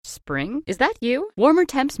spring. Is that you? Warmer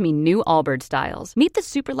temps mean new Allbirds styles. Meet the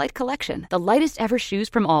Superlight Collection, the lightest ever shoes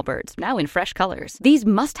from Allbirds, now in fresh colors. These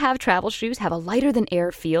must-have travel shoes have a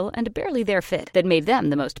lighter-than-air feel and a barely-there fit that made them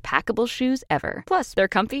the most packable shoes ever. Plus, they're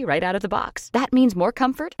comfy right out of the box. That means more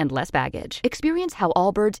comfort and less baggage. Experience how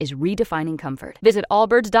Allbirds is redefining comfort. Visit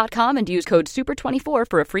allbirds.com and use code SUPER24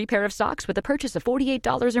 for a free pair of socks with a purchase of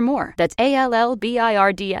 $48 or more. That's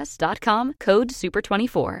ALLBIRDS.com, code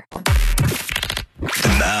SUPER24.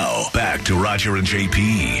 And now, back to Roger and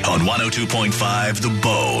JP on 102.5 The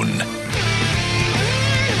Bone.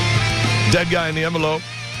 Dead Guy in the Envelope.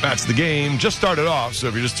 That's the game. Just started off, so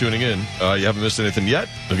if you're just tuning in, you haven't missed anything yet.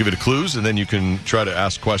 I'll give you the clues, and then you can try to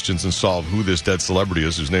ask questions and solve who this dead celebrity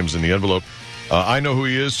is whose name's in the envelope. I know who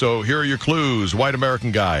he is, so here are your clues. White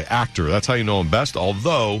American guy, actor. That's how you know him best,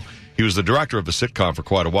 although he was the director of a sitcom for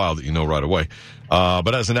quite a while that you know right away.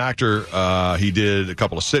 But as an actor, he did a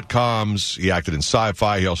couple of sitcoms. He acted in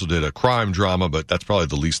sci-fi. He also did a crime drama, but that's probably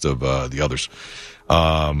the least of the others.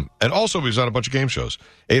 And also, he was on a bunch of game shows.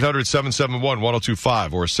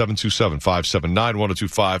 800-771-1025 or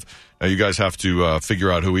 727-579-1025. Now, you guys have to figure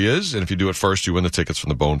out who he is, and if you do it first, you win the tickets from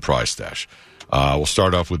the Bone Prize Stash. We'll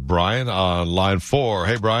start off with Brian on line 4.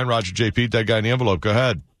 Hey, Brian, Roger JP, Dead Guy in the Envelope. Go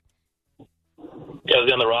ahead. Yeah, was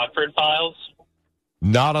he on the Rockford Files?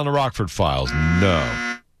 Not on the Rockford Files,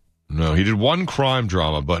 no. No, he did one crime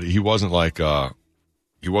drama, but he wasn't like,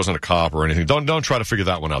 he wasn't a cop or anything. Don't try to figure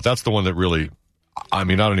that one out. That's the one that really, I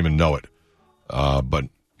mean, I don't even know it. But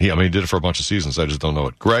he did it for a bunch of seasons. I just don't know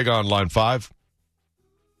it. Greg on line 5.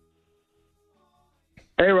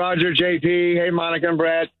 Hey, Roger, JP. Hey, Monica and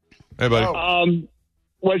Brad. Hey, buddy.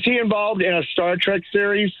 Was he involved in a Star Trek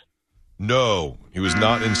series? No, he was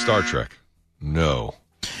not in Star Trek. No.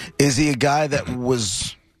 Is he a guy that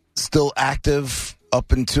was still active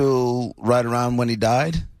up until right around when he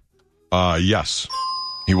died? Yes,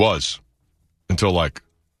 he was. Until like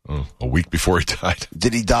a week before he died.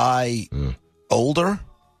 Did he die older?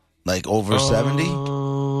 Like over 70?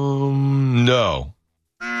 No.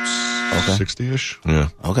 Okay. 60-ish? Yeah.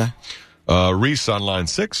 Okay. Reese on line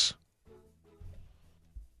 6.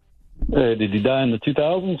 Did he die in the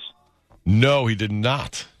 2000s? No, he did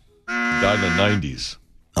not. He died in the 90s.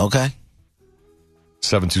 Okay.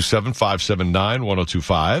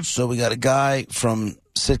 727-579-1025. So we got a guy from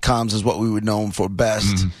sitcoms is what we would know him for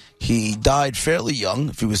best. Mm-hmm. He died fairly young,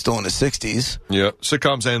 if he was still in his 60s. Yeah,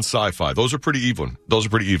 sitcoms and sci-fi. Those are pretty even.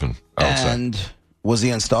 I would say. Was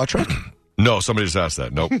he on Star Trek? No, somebody just asked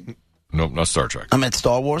that. Nope. Nope, not Star Trek. I meant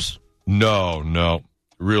Star Wars? No.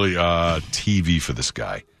 Really, TV for this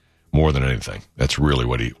guy. More than anything. That's really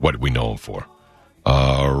what we know him for.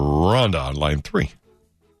 Rhonda on line 3.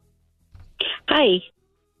 Hi.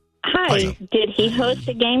 Did he host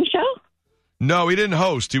a game show? No, he didn't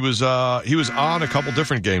host. He was on a couple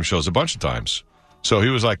different game shows a bunch of times. So he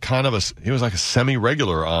was like a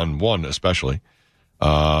semi-regular on one especially.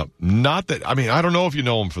 Not that, I don't know if you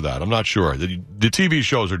know him for that. I'm not sure. The TV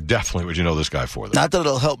shows are definitely what you know this guy for. Though. Not that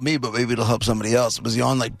it'll help me, but maybe it'll help somebody else. Was he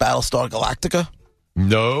on like Battlestar Galactica?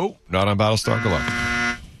 No, not on Battlestar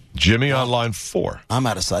Galactica. Jimmy on line 4. I'm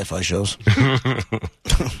out of sci-fi shows.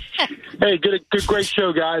 Hey, great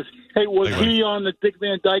show, guys. Hey, was he on the Dick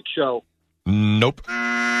Van Dyke Show? Nope,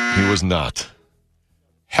 he was not.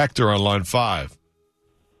 Hector on line 5.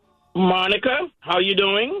 Monica, how you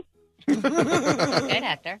doing? Good,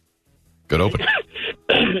 Hector. Good opening.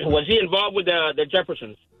 Was he involved with the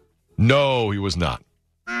Jeffersons? No, he was not.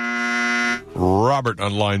 Robert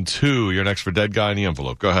on line 2. You're next for Dead Guy in the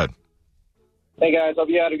Envelope. Go ahead. Hey, guys. Hope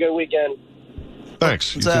you had a good weekend.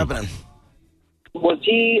 Thanks. What's happening? Was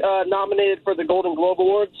he nominated for the Golden Globe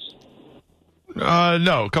Awards?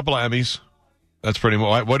 No, a couple of Emmys. That's pretty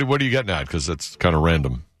much. What are you getting at? Because that's kind of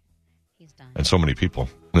random. He's done. And so many people.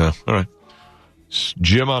 Yeah, all right.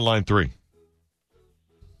 Jim on line 3.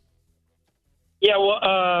 Yeah,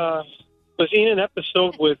 well, was he in an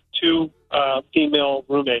episode with 2 female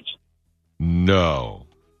roommates? No.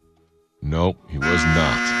 Nope, he was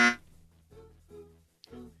not.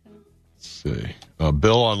 Let's see.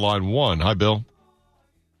 Bill on line 1. Hi, Bill.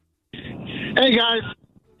 Hey, guys.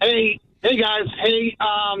 Hey, guys. Hey,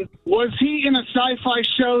 was he in a sci-fi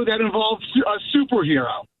show that involved a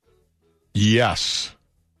superhero? Yes.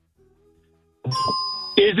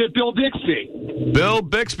 Is it Bill Bixby? Bill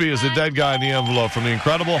Bixby is the Dead Guy in the Envelope from The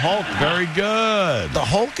Incredible Hulk. Very good. The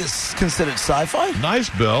Hulk is considered sci-fi? Nice,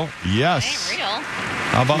 Bill. Yes. It ain't real.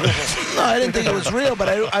 How about No, I didn't think it was real, but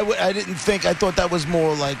I didn't think, I thought that was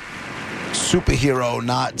more like superhero,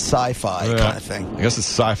 not sci-fi kind of thing. I guess it's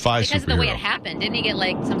sci-fi Because superhero. of the way it happened. Didn't he get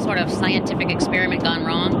like some sort of scientific experiment gone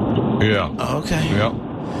wrong? Yeah. Okay. Yeah.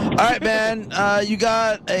 All right, man. You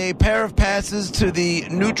got a pair of passes to the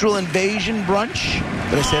Neutral Invasion brunch.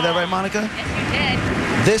 Did I say that right, Monica? Yes,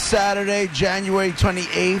 you did. This Saturday, January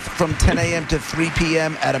 28th, from 10 a.m. to 3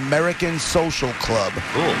 p.m. at American Social Club.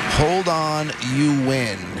 Cool. Hold on, you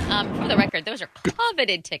win. For the record, those are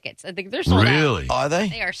coveted tickets. I think they're sold out. Really? Are they?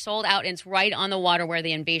 They are sold out, and it's right on the water where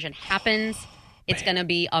the invasion happens. It's going to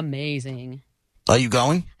be amazing. Are you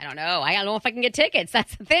going? I don't know. I don't know if I can get tickets.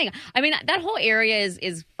 That's the thing. I mean, that whole area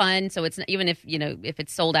is fun. So it's even if if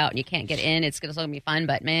it's sold out and you can't get in, it's still gonna be fun.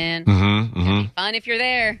 But man, it's gonna be fun if you're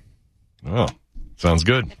there. Oh, sounds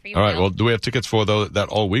good. you, All right. Bill. Well, do we have tickets for that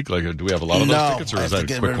all week? Like, do we have a lot of those tickets, or I is have that to a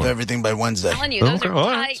get quick rid of one? everything by Wednesday. I'm telling you, those Okay, are all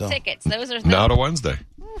tight right. tickets. Those are Now to Wednesday.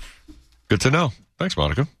 Good to know. Thanks,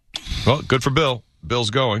 Monica. Well, good for Bill. Bill's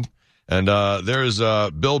going. And there's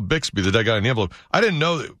Bill Bixby, the dead guy in the envelope. I didn't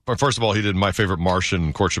know that, first of all, he did My Favorite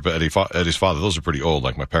Martian, Courtship of Eddie's Father. Those are pretty old,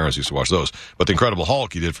 like my parents used to watch those. But The Incredible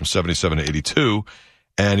Hulk, he did from 77 to 82.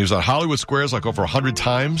 And he was on Hollywood Squares like over 100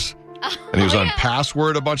 times. And he was on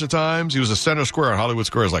Password a bunch of times. He was a center square on Hollywood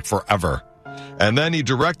Squares like forever. And then he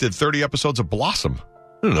directed 30 episodes of Blossom.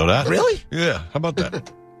 I didn't know that. Really? Yeah. How about that?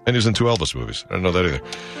 And he was in 2 Elvis movies. I didn't know that either.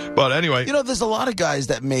 But anyway. There's a lot of guys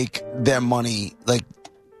that make their money, like,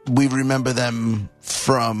 we remember them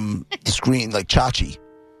from the screen, like Chachi,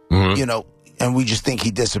 and we just think he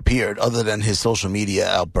disappeared other than his social media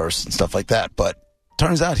outbursts and stuff like that. But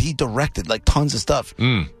turns out he directed like tons of stuff.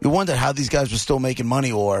 You wonder how these guys were still making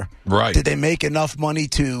money, or did they make enough money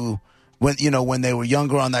to when they were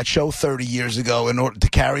younger on that show 30 years ago in order to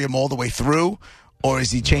carry him all the way through? Or is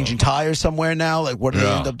he changing tires somewhere now? Like, what do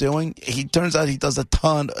they end up doing? He turns out he does a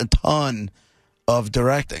ton of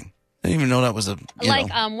directing. I didn't even know that was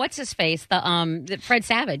what's his face? The Fred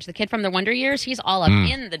Savage, the kid from the Wonder Years. He's all up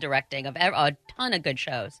in the directing of a ton of good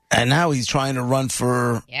shows. And now he's trying to run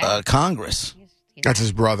for Congress. That's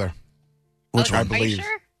his brother. Which one? I believe. Are you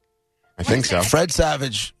sure? I think so. Fred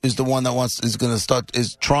Savage is the one that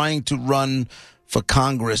is trying to run for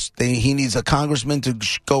Congress. He needs a congressman to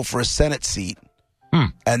go for a Senate seat.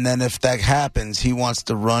 And then if that happens, he wants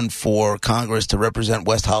to run for Congress to represent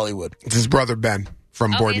West Hollywood. It's his brother, Ben,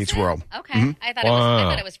 from Boy Meets World. Okay. I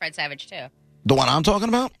thought it was Fred Savage, too. The one I'm talking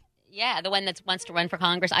about? Yeah, the one that wants to run for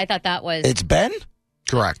Congress. I thought that was... It's Ben?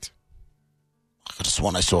 Correct. That's the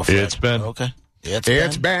one I saw. Fred. It's Ben. Okay.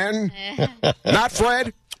 It's Ben. Not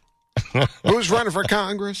Fred. Who's running for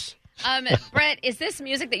Congress? Brett, is this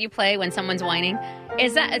music that you play when someone's whining?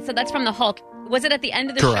 So that's from the Hulk. Was it at the end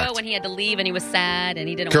of the Correct. show when he had to leave and he was sad and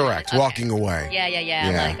he didn't Correct. Okay. Walking away. Yeah.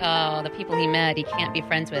 Like, oh, the people he met, he can't be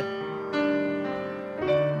friends with.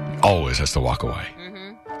 Always has to walk away.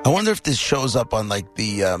 I wonder if this shows up on like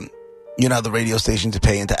the, the radio stations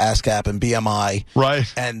pay into ASCAP and BMI. Right.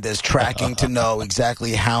 And there's tracking to know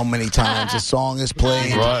exactly how many times a song is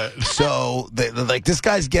played. Right. So they're like, this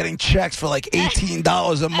guy's getting checks for like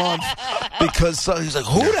 $18 a month because he's like,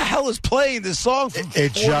 who the hell is playing this song from 40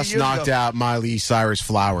 It just years knocked ago? out Miley Cyrus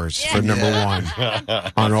Flowers for number one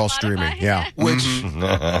on all streaming. Yeah. Which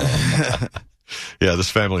yeah, this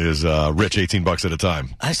family is rich $18 at a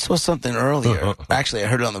time. I saw something earlier. Actually, I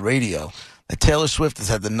heard it on the radio. That Taylor Swift has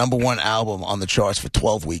had the number one album on the charts for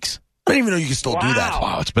 12 weeks. I didn't even know you could still do that.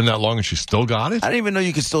 Wow, it's been that long and she still got it? I didn't even know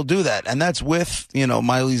you could still do that. And that's with,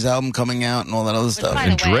 Miley's album coming out and all that other stuff.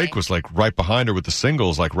 And Drake was like right behind her with the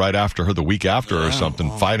singles, like right after her, the week after or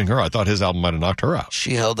something, fighting her. I thought his album might have knocked her out.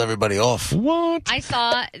 She held everybody off. What?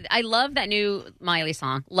 I love that new Miley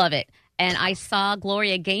song. Love it. And I saw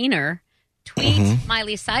Gloria Gaynor tweet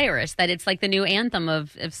Miley Cyrus that it's like the new anthem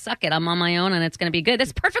of Suck It, I'm on my own and it's going to be good.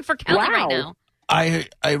 That's perfect for Kelly right now.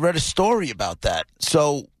 I read a story about that.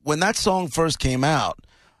 So when that song first came out,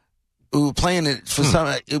 we were playing it for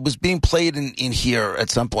it was being played in here at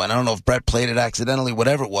some point. I don't know if Brett played it accidentally,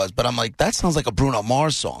 whatever it was, but I'm like, that sounds like a Bruno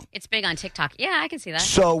Mars song. It's big on TikTok. Yeah, I can see that.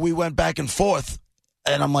 So we went back and forth,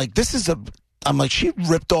 and I'm like, she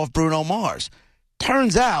ripped off Bruno Mars.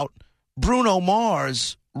 Turns out Bruno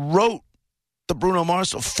Mars wrote the Bruno Mars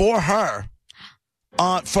song for her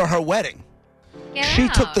for her wedding. Yeah. She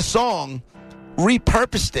took the song,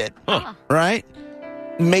 repurposed it, right?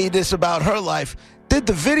 Made this about her life. Did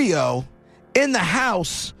the video in the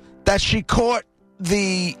house that she caught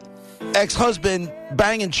the ex-husband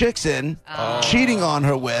banging chicks in, cheating on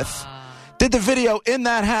her with. Did the video in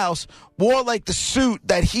that house, wore like the suit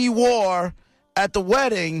that he wore at the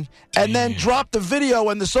wedding, and then dropped the video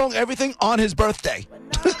and the song, everything on his birthday.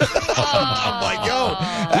 I'm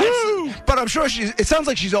like, but I'm sure it sounds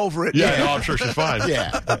like she's over it. Yeah, no, I'm sure she's fine.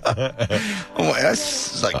 Yeah.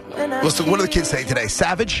 That's like, what do the kids say today?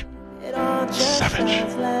 Savage?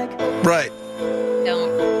 Savage. Right.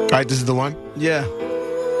 Don't. All right, this is the one? Yeah.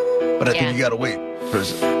 But I think you got to wait for his...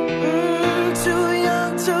 Too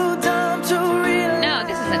young, too dumb to realize. No,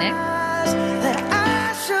 this isn't it. That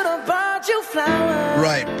I should have bought you flowers.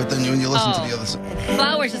 Right, but then when you listen to the other song...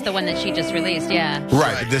 Flowers is the one that she just released, yeah.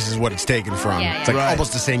 Right, but this is what it's taken from. Yeah, It's like yeah.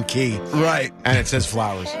 almost the same key. Right. And it says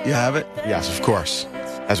flowers. You have it? Yes, of course.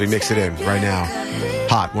 As we mix it in right now.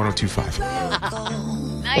 Hot 102.5.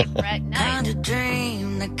 Nice, Brett, nice. Kind of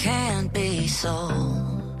dream that can't be so.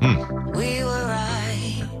 We were right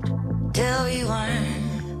till we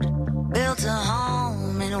weren't. Built a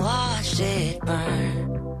home and watched it burn.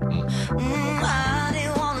 I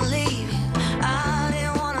didn't want to leave you. I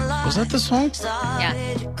didn't want to lie. Was that the song? Yeah.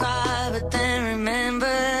 To cry, but then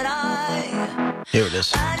remembered Here it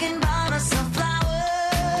is. I can buy myself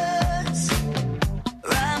flowers.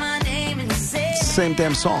 Write my name in the sand. Same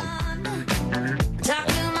damn song. Talk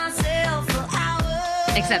to myself for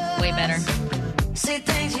hours. Except way better. Say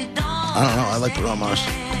things you don't. I don't know. I like the Ramash.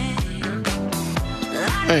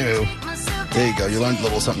 Anyway, there you go. You learned a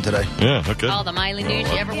little something today. Yeah, okay. All the Miley news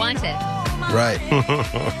you ever wanted. Right.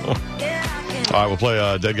 All right, we'll play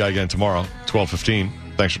Dead Guy again tomorrow, 12:15.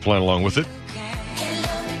 Thanks for playing along with it.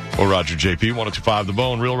 Or Roger JP, 102.5 The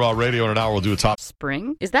Bone, Real Raw Radio. In an hour, we'll do a top.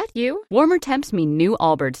 Spring? Is that you? Warmer temps mean new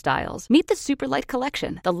Allbirds styles. Meet the Superlight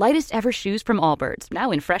Collection, the lightest ever shoes from Allbirds,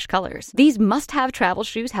 now in fresh colors. These must-have travel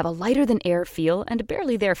shoes have a lighter-than-air feel and a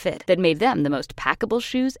barely-there fit that made them the most packable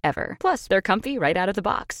shoes ever. Plus, they're comfy right out of the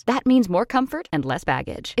box. That means more comfort and less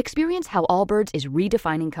baggage. Experience how Allbirds is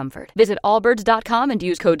redefining comfort. Visit allbirds.com and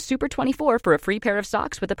use code SUPER24 for a free pair of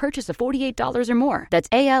socks with a purchase of $48 or more. That's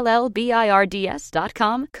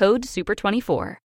ALLBIRDS.com, code SUPER24.